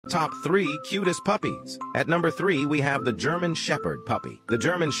Top 3 cutest puppies. At number 3, we have the German Shepherd puppy. The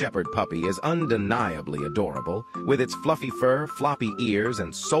German Shepherd puppy is undeniably adorable, with its fluffy fur, floppy ears,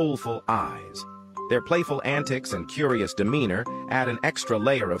 and soulful eyes. Their playful antics and curious demeanor add an extra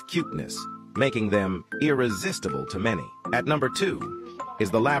layer of cuteness, making them irresistible to many. At number 2 is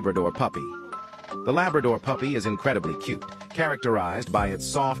the Labrador puppy. The Labrador puppy is incredibly cute, characterized by its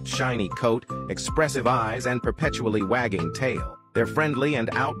soft, shiny coat, expressive eyes, and perpetually wagging tail. Their friendly and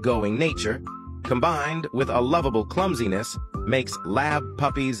outgoing nature, combined with a lovable clumsiness, makes lab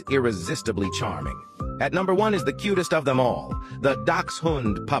puppies irresistibly charming. At number 1 is the cutest of them all, the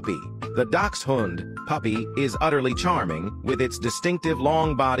Daxun puppy. The Daxun puppy is utterly charming, with its distinctive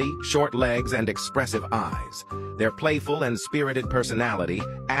long body, short legs, and expressive eyes. Their playful and spirited personality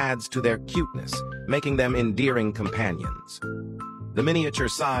adds to their cuteness, making them endearing companions. The miniature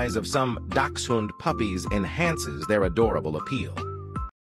size of some Dachshund puppies enhances their adorable appeal.